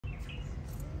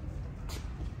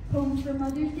Poems for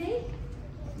Mother's Day?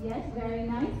 Yes, very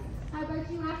nice. How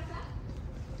about you, Aksa?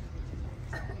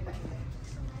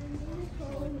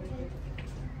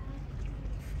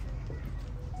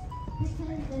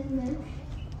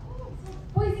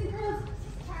 Boys and girls,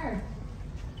 start.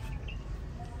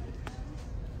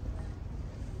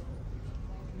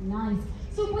 Nice.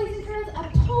 So boys and girls, a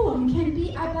poem can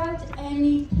be about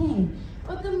anything.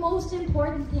 But the most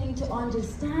important thing to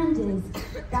understand is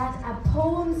that a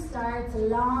poem starts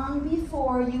long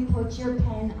before you put your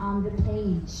pen on the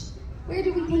page. Where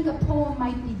do we think a poem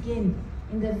might begin?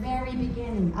 In the very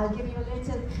beginning. I'll give you a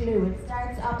little clue. It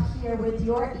starts up here with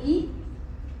your E.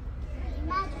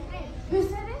 Who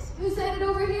said it? Who said it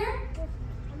over here?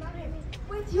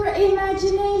 With your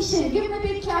imagination. Give them a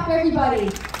big clap, everybody.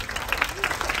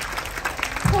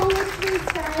 Poetry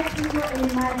starts with your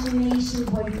imagination,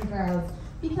 boys and girls,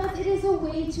 because it is a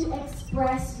way to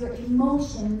express your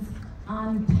emotions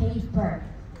on paper.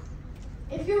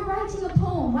 If you're writing a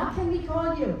poem, what can we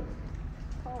call you?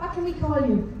 What can we call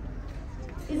you?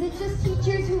 Is it just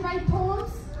teachers who write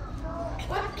poems?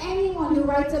 What's anyone who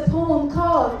writes a poem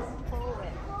called?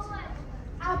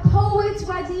 A poet,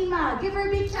 Wadima. Give her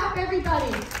a big clap,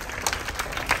 everybody.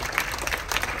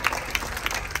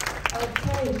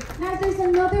 Okay, now there's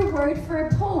another word for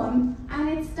a poem, and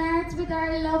it starts with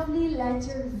our lovely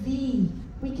letter V.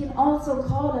 We can also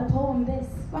call a poem this.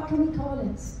 What can we call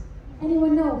it?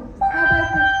 Anyone know? How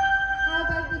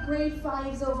about the grade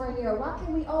 5s over here? What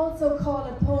can we also call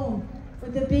a poem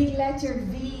with the big letter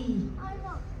V?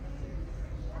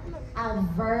 A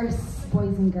verse,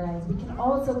 boys and girls. We can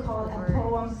also call a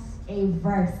poem a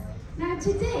verse. Now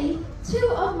today,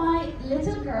 2 of my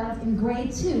little girls in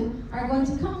grade 2 are going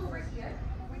to come over here.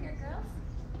 Over here, girls.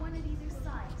 One at either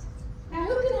side. Now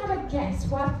who can have a guess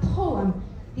what poem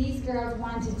these girls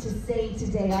wanted to say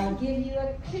today? I'll give you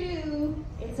a clue.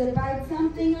 It's about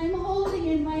something I'm holding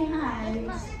in my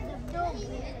hand.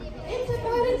 It's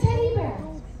about a teddy bear.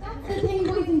 That's the thing,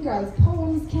 boys and girls.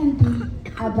 Poems can be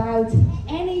about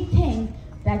anything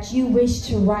that you wish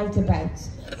to write about.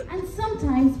 And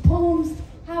sometimes poems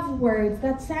have words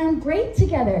that sound great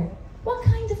together. What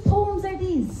kind of poems are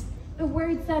these? The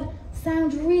words that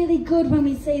sound really good when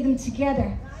we say them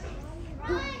together.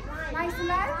 Nice and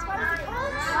loud? What is it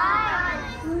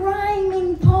called?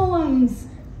 Rhyming poems.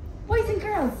 Boys and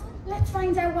girls, let's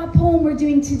find out what poem we're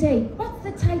doing today. What's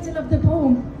the title of the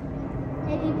poem?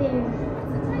 Teddy bear.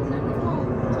 What's the title of the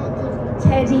poem?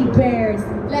 Teddy bears.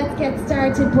 Let's get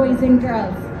started, boys and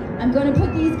girls. I'm going to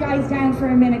put these guys down for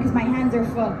a minute because my hands are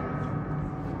full.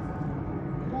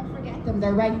 Don't forget them,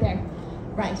 they're right there.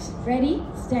 Right, ready,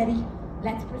 steady.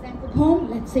 Let's present the poem.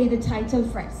 Let's say the title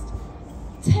first.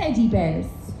 Teddy bears.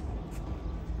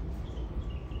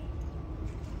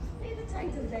 Say the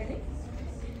title, Daddy.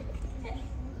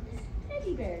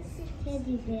 Teddy bears.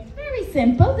 Teddy bear. Very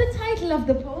simple. The title of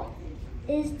the poem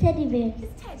is Teddy bear. is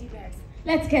Teddy bears.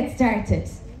 Let's get started.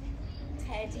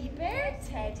 Teddy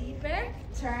bear,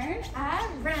 turn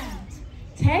around.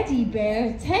 Teddy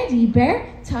bear,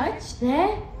 touch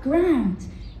the ground.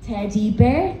 Teddy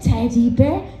bear,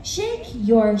 shake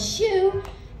your shoe.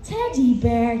 Teddy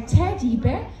bear,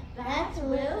 that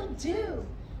will do.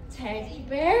 Teddy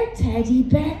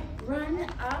bear, run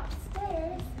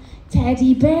upstairs.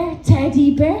 Teddy bear,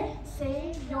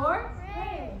 say your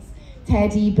prayers.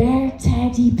 Teddy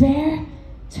bear,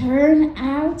 turn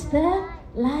out the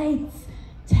lights.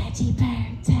 Teddy bear,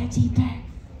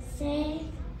 say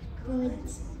good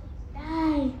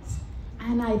night.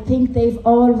 And I think they've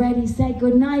already said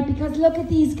good night because look at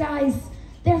these guys.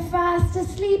 They're fast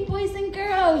asleep, boys and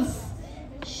girls.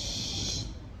 Shh.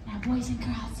 Now, boys and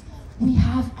girls, we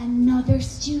have another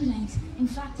student, in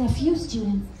fact, a few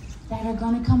students that are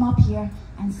going to come up here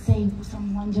and say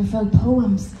some wonderful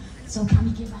poems. So can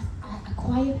we give a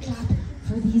quiet clap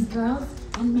for these girls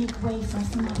and make way for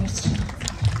some other students?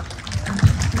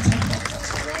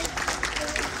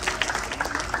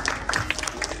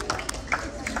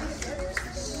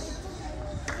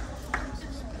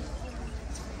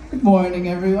 Good morning,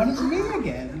 everyone. It's me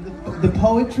again, the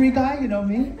poetry guy, you know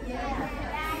me?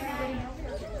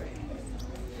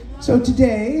 So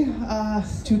today,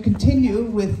 to continue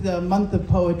with the month of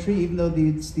poetry, even though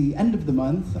it's the end of the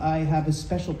month, I have a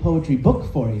special poetry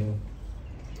book for you.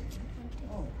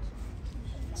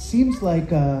 Seems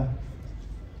like I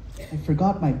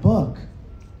forgot my book.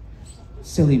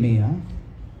 Silly me, huh?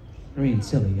 I mean,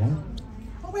 silly, yeah?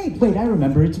 Oh, wait, I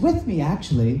remember. It's with me,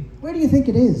 actually. Where do you think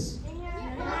it is?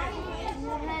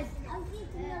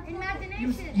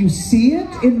 You see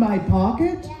it in my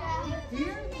pocket?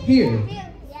 Here.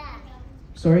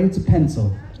 Sorry, it's a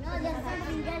pencil.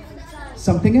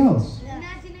 Something else.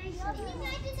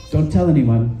 Don't tell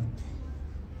anyone.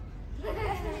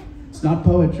 It's not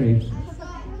poetry.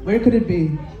 Where could it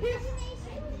be?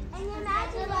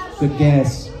 Good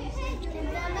guess.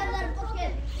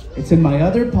 It's in my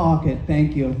other pocket,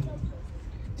 thank you.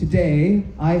 Today,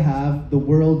 I have the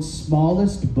world's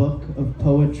smallest book of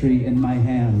poetry in my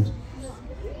hand.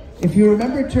 If you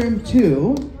remember term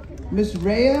 2, Miss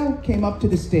Rhea came up to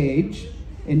the stage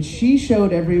and she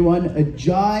showed everyone a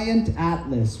giant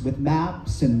atlas with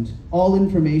maps and all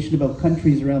information about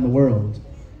countries around the world.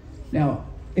 Now,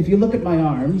 if you look at my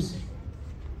arms,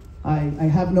 I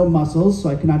have no muscles, so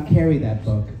I cannot carry that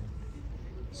book.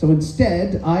 So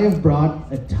instead, I have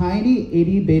brought a tiny,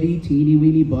 itty-bitty,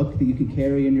 teeny-weeny book that you can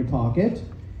carry in your pocket,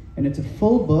 and it's a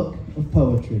full book of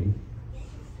poetry.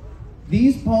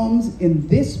 These poems in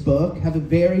this book have a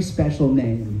very special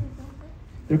name.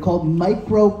 They're called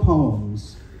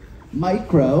micro-poems.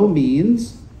 Micro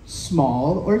means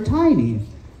small or tiny.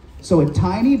 So a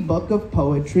tiny book of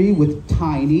poetry with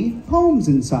tiny poems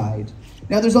inside.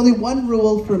 Now there's only one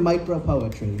rule for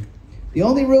micro-poetry. The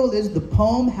only rule is the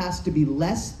poem has to be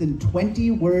less than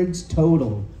 20 words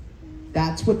total.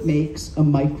 That's what makes a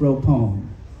micro-poem.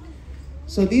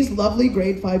 So these lovely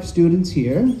grade 5 students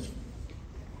here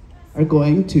are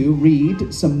going to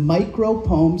read some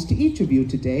micro-poems to each of you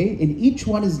today, and each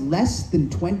one is less than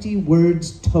 20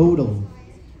 words total.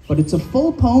 But it's a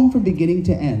full poem from beginning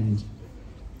to end.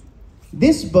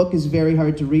 This book is very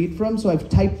hard to read from, so I've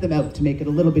typed them out to make it a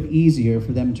little bit easier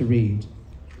for them to read.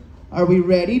 Are we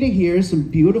ready to hear some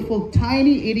beautiful,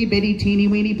 tiny, itty-bitty,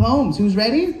 teeny-weeny poems? Who's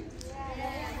ready?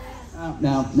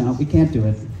 No, we can't do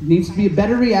it. It needs to be a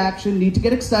better reaction. Need to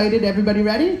get excited. Everybody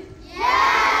ready?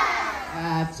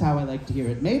 That's how I like to hear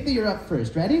it. Nathan, you're up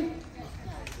first. Ready?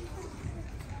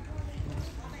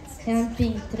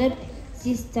 Camping trip,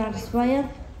 sister's fire,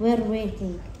 we're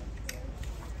waiting.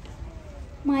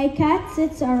 My cat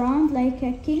sits around like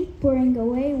a king, pouring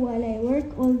away while I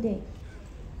work all day.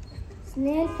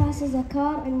 Snail passes a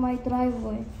car in my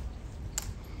driveway.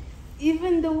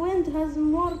 Even the wind has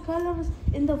more colors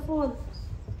in the fall.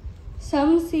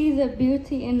 Some see the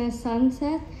beauty in a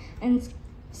sunset, and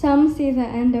some see the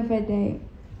end of a day.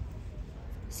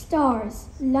 Stars,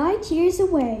 light years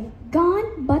away,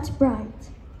 gone but bright.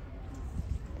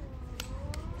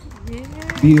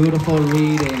 Beautiful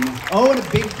reading. Oh, and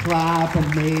a big clap.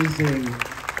 Amazing.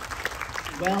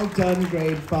 Well done,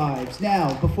 grade 5s.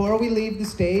 Now, before we leave the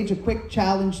stage, a quick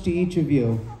challenge to each of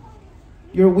you.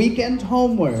 Your weekend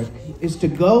homework is to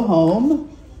go home,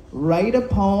 write a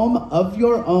poem of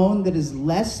your own that is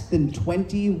less than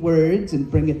 20 words, and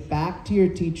bring it back to your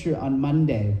teacher on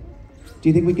Monday. Do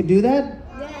you think we could do that?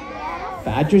 Yeah.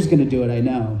 Badger's gonna do it, I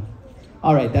know.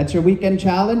 All right, that's your weekend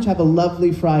challenge. Have a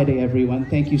lovely Friday, everyone.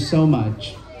 Thank you so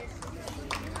much.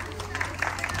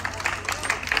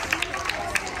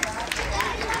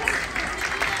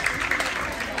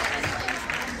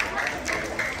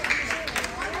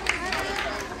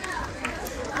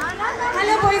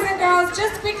 Hello, boys and girls.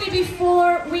 Just quickly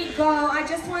before we go, I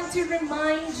just want to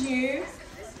remind you,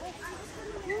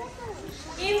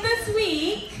 in this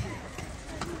week,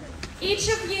 each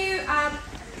of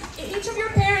your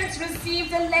parents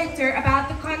received a letter about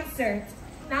the concert.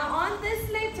 Now on this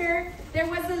letter, there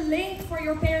was a link for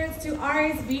your parents to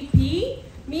RSVP,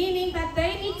 meaning that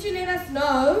they need to let us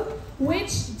know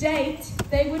which date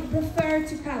they would prefer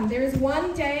to come. There is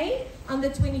one day on the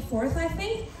 24th, I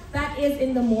think, that is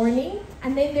in the morning,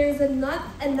 and then there's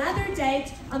another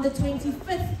date on the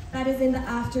 25th that is in the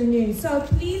afternoon. So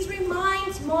please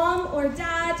remind mom or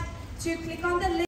dad to click on the link.